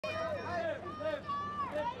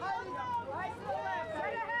Right to the left.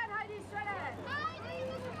 Straight ahead, Heidi, straight ahead.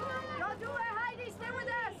 Don't do it, Heidi, stay with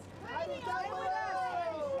us. Heidi, stay with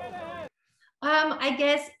us. I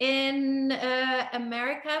guess in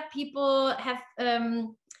America, people have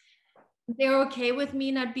they're okay with me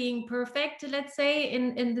not being perfect, let's say,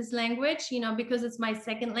 in this language, you know, because it's my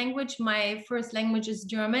second language. My first language is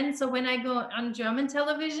German. So when I go on German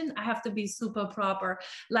television, I have to be super proper.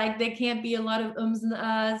 Like there can't be a lot of ums and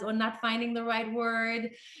uhs or not finding the right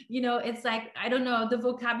word. You know, it's like, I don't know, the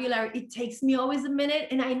vocabulary, it takes me always a minute.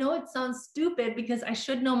 And I know it sounds stupid because I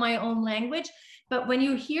should know my own language. But when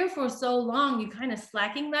you're here for so long, you're kind of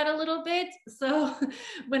slacking that a little bit. So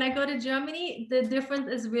when I go to Germany, the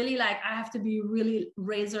difference is really like, I have to be really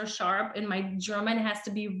razor sharp and my German has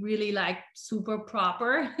to be really like super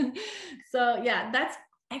proper. So yeah, that's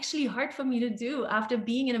actually hard for me to do after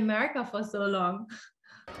being in America for so long.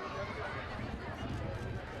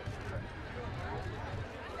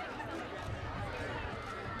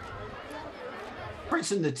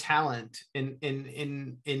 In the talent in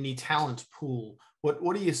the talent pool,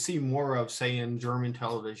 what do you see more of, say, in German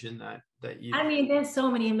television that you? I mean, there's so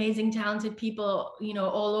many amazing, talented people, you know,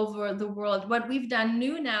 all over the world. What we've done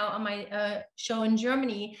new now on my show in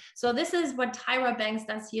Germany. So this is what Tyra Banks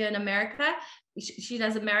does here in America. She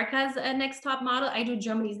does America's Next Top Model. I do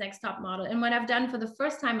Germany's Next Top Model. And what I've done for the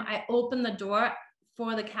first time, I open the door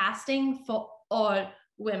for the casting for all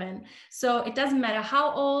women. So it doesn't matter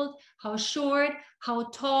how old, how short, how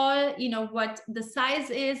tall, you know, what the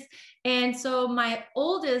size is. And so my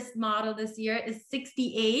oldest model this year is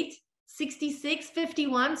 68, 66,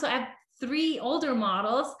 51. So I have 3 older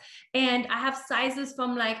models and I have sizes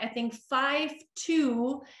from like, I think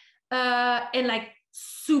 5'2" and like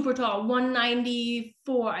super tall,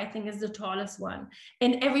 194 I think is the tallest one,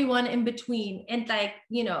 and everyone in between, and like,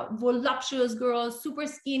 you know, voluptuous girls, super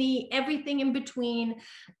skinny, everything in between.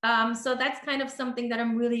 So that's kind of something that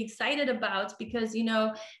I'm really excited about because, you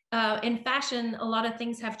know, in fashion a lot of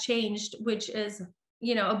things have changed, which is,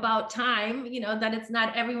 you know, about time, you know, that it's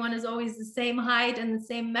not everyone is always the same height and the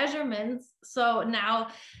same measurements. So now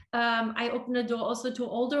I open the door also to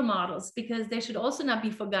older models because they should also not be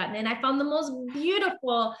forgotten. And I found the most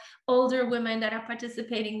beautiful older women that are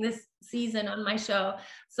participating this season on my show.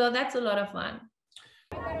 So that's a lot of fun.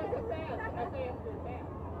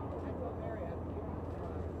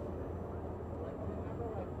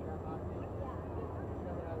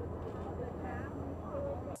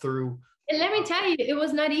 Through. And let me tell you, it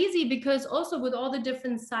was not easy because also with all the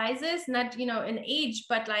different sizes, not, you know, in age,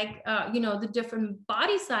 but like, you know, the different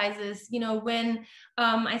body sizes, you know, when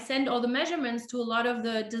I send all the measurements to a lot of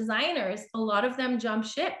the designers, a lot of them jump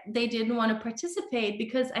ship. They didn't want to participate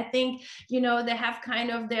because I think, you know, they have kind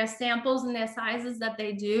of their samples and their sizes that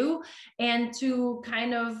they do. And to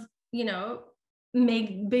kind of, you know,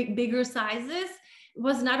 make bigger sizes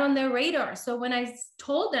was not on their radar. So when I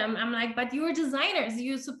told them, I'm like, but you're designers,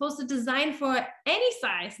 you're supposed to design for any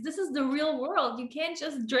size. This is the real world. You can't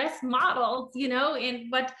just dress models, you know, and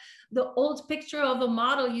what the old picture of a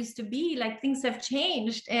model used to be, like things have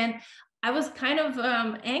changed. And I was kind of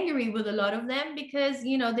angry with a lot of them because,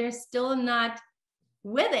 you know, they're still not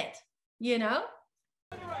with it, you know?